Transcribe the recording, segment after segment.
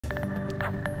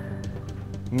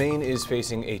Maine is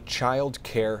facing a child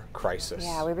care crisis.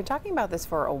 Yeah, we've been talking about this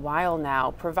for a while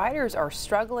now. Providers are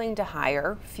struggling to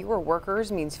hire. Fewer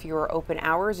workers means fewer open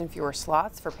hours and fewer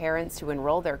slots for parents to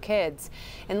enroll their kids.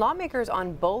 And lawmakers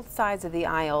on both sides of the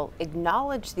aisle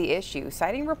acknowledge the issue,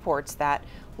 citing reports that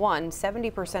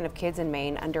 70% of kids in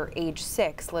Maine under age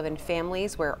 6 live in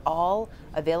families where all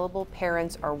available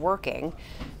parents are working.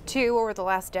 2, over the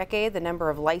last decade, the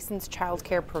number of licensed child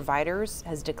care providers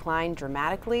has declined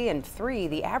dramatically. And 3,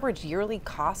 the average yearly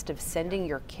cost of sending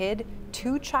your kid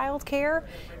to child care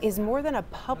is more than a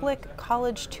public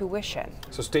college tuition.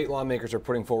 So state lawmakers are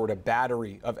putting forward a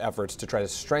battery of efforts to try to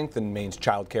strengthen Maine's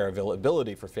child care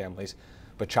availability for families,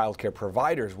 but child care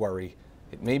providers worry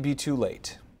it may be too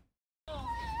late.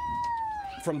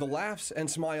 From the laughs and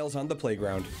smiles on the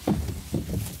playground,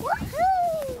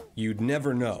 you'd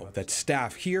never know that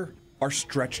staff here are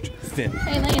stretched thin.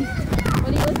 Hey, Lane, what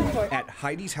are you looking for? At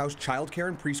Heidi's House Child Care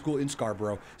and Preschool in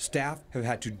Scarborough, staff have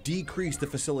had to decrease the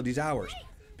facility's hours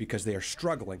because they are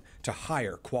struggling to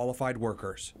hire qualified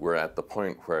workers. We're at the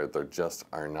point where there just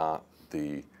are not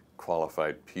the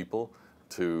qualified people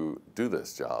to do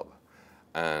this job,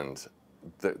 and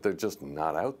they're just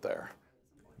not out there.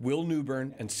 Will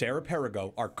Newburn and Sarah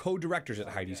Perigo are co-directors at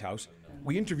Heidi's House.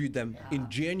 We interviewed them in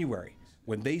January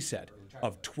when they said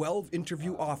of 12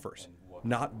 interview offers,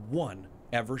 not one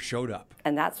ever showed up.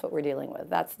 And that's what we're dealing with.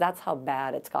 That's how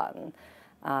bad it's gotten,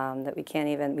 that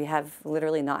we have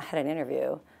literally not had an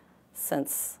interview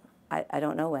since, I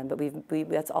don't know when, but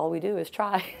that's all we do is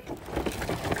try.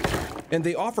 And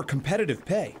they offer competitive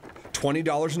pay,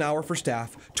 $20 an hour for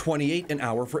staff, $28 an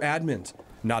hour for admins,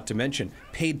 not to mention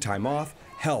paid time off,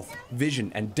 health,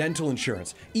 vision, and dental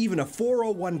insurance, even a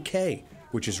 401k,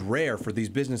 which is rare for these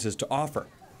businesses to offer.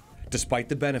 Despite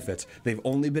the benefits, they've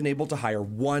only been able to hire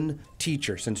one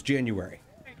teacher since January.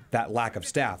 That lack of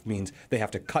staff means they have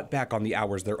to cut back on the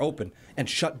hours they're open and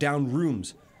shut down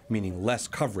rooms, meaning less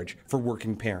coverage for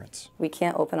working parents. We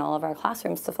can't open all of our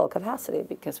classrooms to full capacity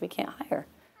because we can't hire.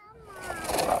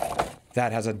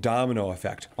 That has a domino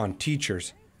effect on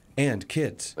teachers and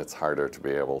kids. It's harder to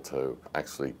be able to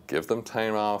actually give them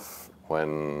time off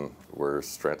when we're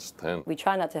stretched thin. We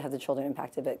try not to have the children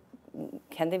impacted, but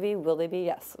can they be? Will they be?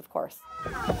 Yes, of course.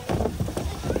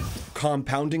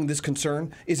 Compounding this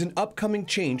concern is an upcoming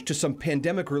change to some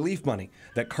pandemic relief money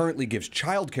that currently gives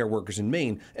child care workers in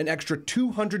Maine an extra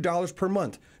 $200 per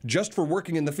month just for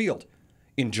working in the field.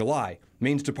 In July,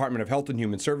 Maine's Department of Health and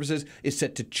Human Services is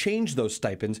set to change those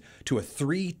stipends to a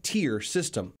 3-tier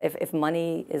system. If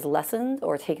money is lessened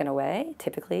or taken away,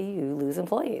 typically you lose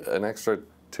employees. An extra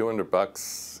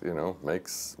 $200,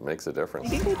 makes a difference. I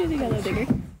think we did together, Digger.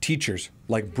 Teachers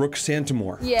like Brooke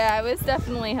Santamore. Yeah, it was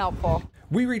definitely helpful.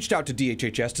 We reached out to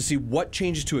DHHS to see what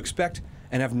changes to expect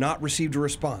and have not received a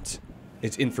response.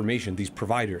 It's information these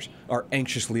providers are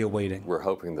anxiously awaiting. We're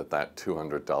hoping that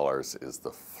 $200 is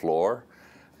the floor,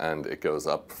 and it goes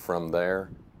up from there.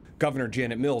 Governor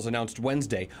Janet Mills announced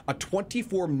Wednesday a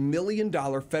 $24 million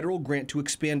federal grant to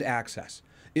expand access.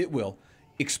 It will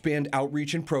expand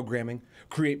outreach and programming,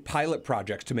 create pilot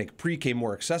projects to make pre-K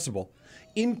more accessible,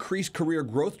 increase career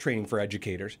growth training for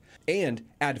educators, and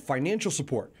add financial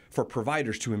support for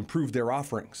providers to improve their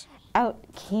offerings. Out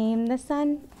came the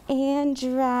sun and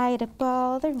dried up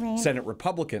all the rain. Senate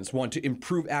Republicans want to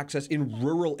improve access in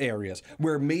rural areas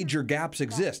where major gaps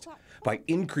exist by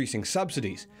increasing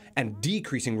subsidies and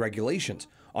decreasing regulations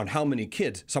on how many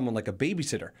kids someone like a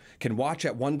babysitter can watch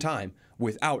at one time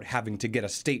without having to get a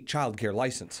state child care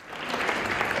license.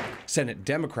 Senate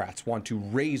Democrats want to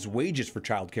raise wages for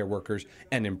child care workers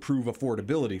and improve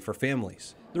affordability for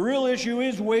families. The real issue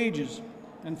is wages.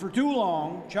 And for too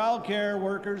long, child care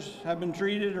workers have been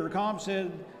treated, or COMP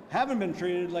said, haven't been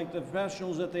treated like the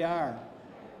professionals that they are.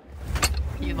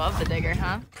 You love the Digger,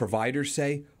 huh? Providers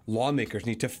say lawmakers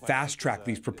need to fast-track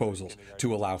these proposals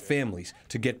to allow families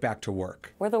to get back to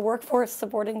work. We're the workforce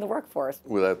supporting the workforce.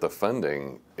 Without the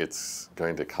funding, it's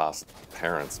going to cost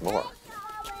parents more.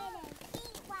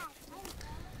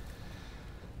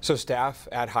 So staff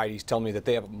at Heidi's tell me that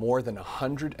they have more than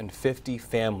 150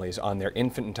 families on their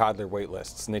infant and toddler wait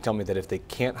lists, and they tell me that if they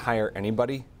can't hire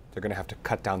anybody, they're going to have to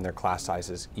cut down their class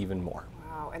sizes even more.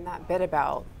 Wow, and that bit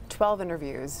about 12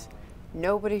 interviews,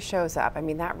 nobody shows up. I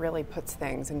mean, that really puts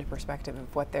things into perspective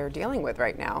of what they're dealing with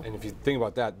right now. And if you think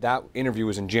about that, that interview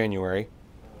was in January.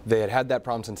 They had that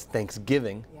problem since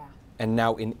Thanksgiving. Yeah. And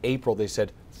now in April, they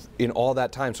said in all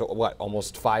that time, so what,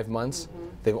 almost 5 months,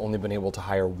 they've only been able to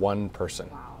hire one person.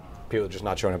 Wow. People are just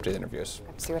not showing up to the interviews.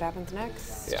 Let's see what happens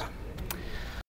next. Yeah.